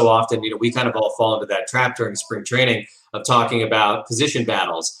feel like so often, we kind of all fall into that trap during spring training of talking about position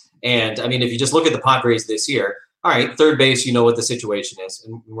battles. And I mean, if you just look at the Padres this year, all right, third base, you know what the situation is.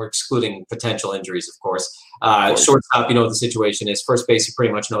 And we're excluding potential injuries, of course. Shortstop, you know what the situation is. First base, you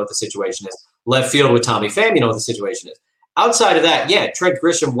pretty much know what the situation is. Left field with Tommy Pham, you know what the situation is. Outside of that, yeah, Trent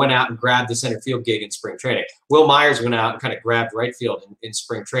Grisham went out and grabbed the center field gig in spring training. Will Myers went out and kind of grabbed right field in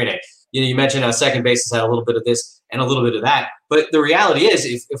spring training. You mentioned how second base has had a little bit of this and a little bit of that. But the reality is,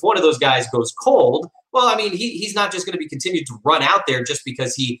 if one of those guys goes cold, well, I mean, he's not just going to be continued to run out there just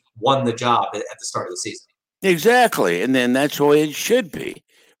because he won the job at the start of the season. Exactly. And then that's the way it should be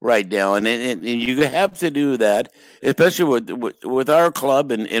right now. And you have to do that, especially with our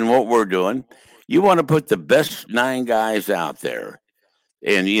club and what we're doing. You want to put the best 9 guys out there,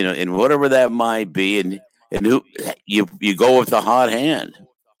 and and whatever that might be, and who you go with the hot hand.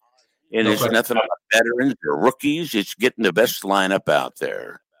 And it's nothing about veterans or rookies. It's getting the best lineup out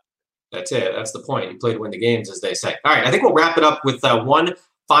there. That's it. That's the point. You play to win the games, as they say. All right, I think we'll wrap it up with one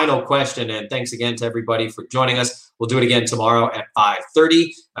final question. And thanks again to everybody for joining us. We'll do it again tomorrow at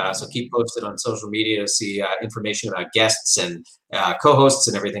 5:30. So keep posted on social media to see information about guests and co-hosts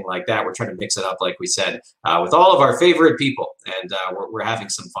and everything like that. We're trying to mix it up, like we said, with all of our favorite people. And we're having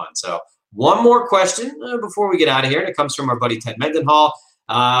some fun. So one more question before we get out of here. And it comes from our buddy Ted Mendenhall.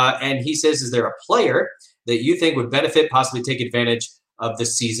 And he says, is there a player that you think would benefit, possibly take advantage of the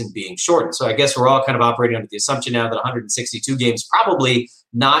season being shortened? So I guess we're all kind of operating under the assumption now that 162 games probably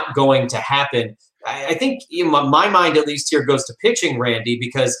not going to happen. I think in my mind, at least here, goes to pitching, Randy,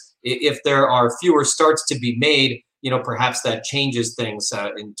 because if there are fewer starts to be made, perhaps that changes things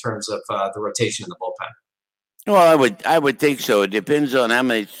in terms of the rotation in the bullpen. Well, I would think so. It depends on how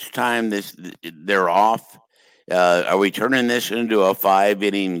much time they're off. Are we turning this into a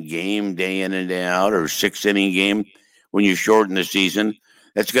 5-inning game day in and day out, or 6-inning game when you shorten the season?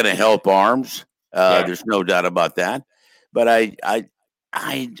 That's going to help arms. There's no doubt about that. But I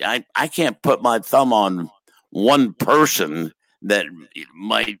can't put my thumb on one person that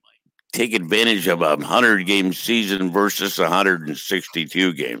might take advantage of a 100-game season versus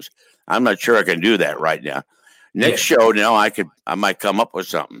 162 games. I'm not sure I can do that right now. Next show, I might come up with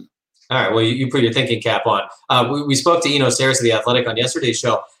something. All right. Well, you put your thinking cap on. We spoke to Eno Sarris of The Athletic on yesterday's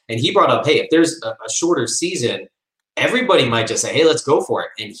show, and he brought up, hey, if there's a shorter season, everybody might just say, hey, let's go for it.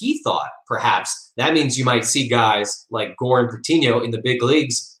 And he thought perhaps that means you might see guys like Gore and Patino in the big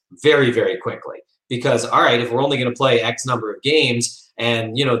leagues very, very quickly. Because, all right, if we're only going to play X number of games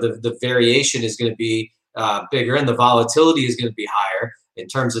and, the variation is going to be bigger and the volatility is going to be higher in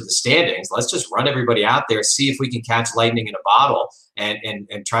terms of the standings, let's just run everybody out there, see if we can catch lightning in a bottle and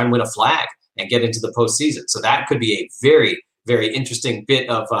try and win a flag and get into the postseason. So that could be a very, very interesting bit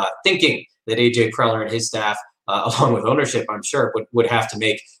of thinking that A.J. Preller and his staff, along with ownership, I'm sure, would have to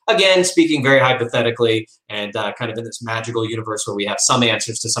make. Again, speaking very hypothetically and kind of in this magical universe where we have some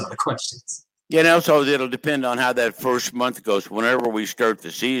answers to some of the questions. So it'll depend on how that first month goes. Whenever we start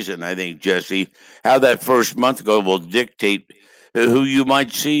the season, I think, Jesse, how that first month goes will dictate who you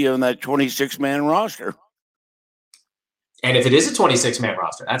might see on that 26-man roster. And if it is a 26-man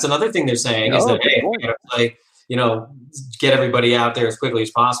roster, that's another thing they're saying is that, hey, we got to play, get everybody out there as quickly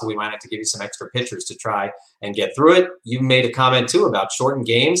as possible. We might have to give you some extra pitchers to try and get through it. You made a comment, too, about shortened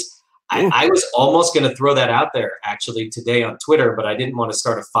games. I was almost going to throw that out there, actually, today on Twitter, but I didn't want to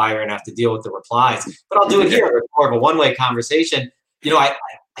start a fire and have to deal with the replies. But I'll do it here. It's more of a one-way conversation.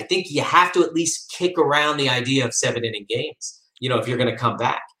 I think you have to at least kick around the idea of 7-inning games. If you're going to come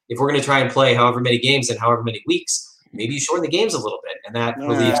back, if we're going to try and play however many games in however many weeks, maybe you shorten the games a little bit, and that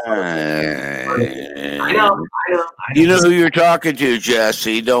relieves. I know. You know who you're talking to,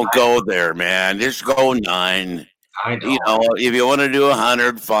 Jesse. Don't go there, man. Just go 9. I know. If you want to do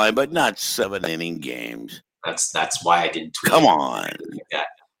 100, fine, but not 7-inning games. That's why I didn't tweet. Come on. Like that.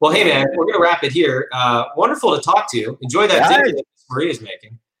 Well, hey, man, we're going to wrap it here. Wonderful to talk to you. Enjoy that dinner that Maria's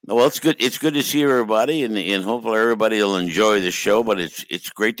making. Well, it's good. It's good to see everybody, and hopefully everybody will enjoy the show. But it's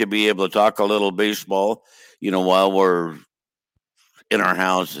great to be able to talk a little baseball, while we're in our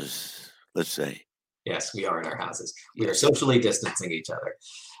houses, let's say. Yes, we are in our houses. We are socially distancing each other.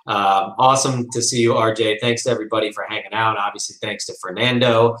 Awesome to see you, RJ. Thanks to everybody for hanging out. Obviously, thanks to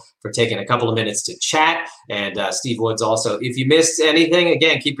Fernando for taking a couple of minutes to chat, and Steve Woods also. If you missed anything,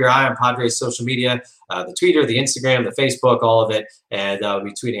 again, keep your eye on Padres social media, the Twitter, the Instagram, the Facebook, all of it, and we'll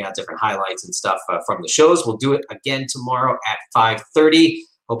be tweeting out different highlights and stuff from the shows. We'll do it again tomorrow at 5:30.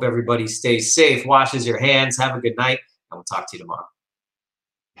 Hope everybody stays safe, washes your hands, have a good night, and we'll talk to you tomorrow.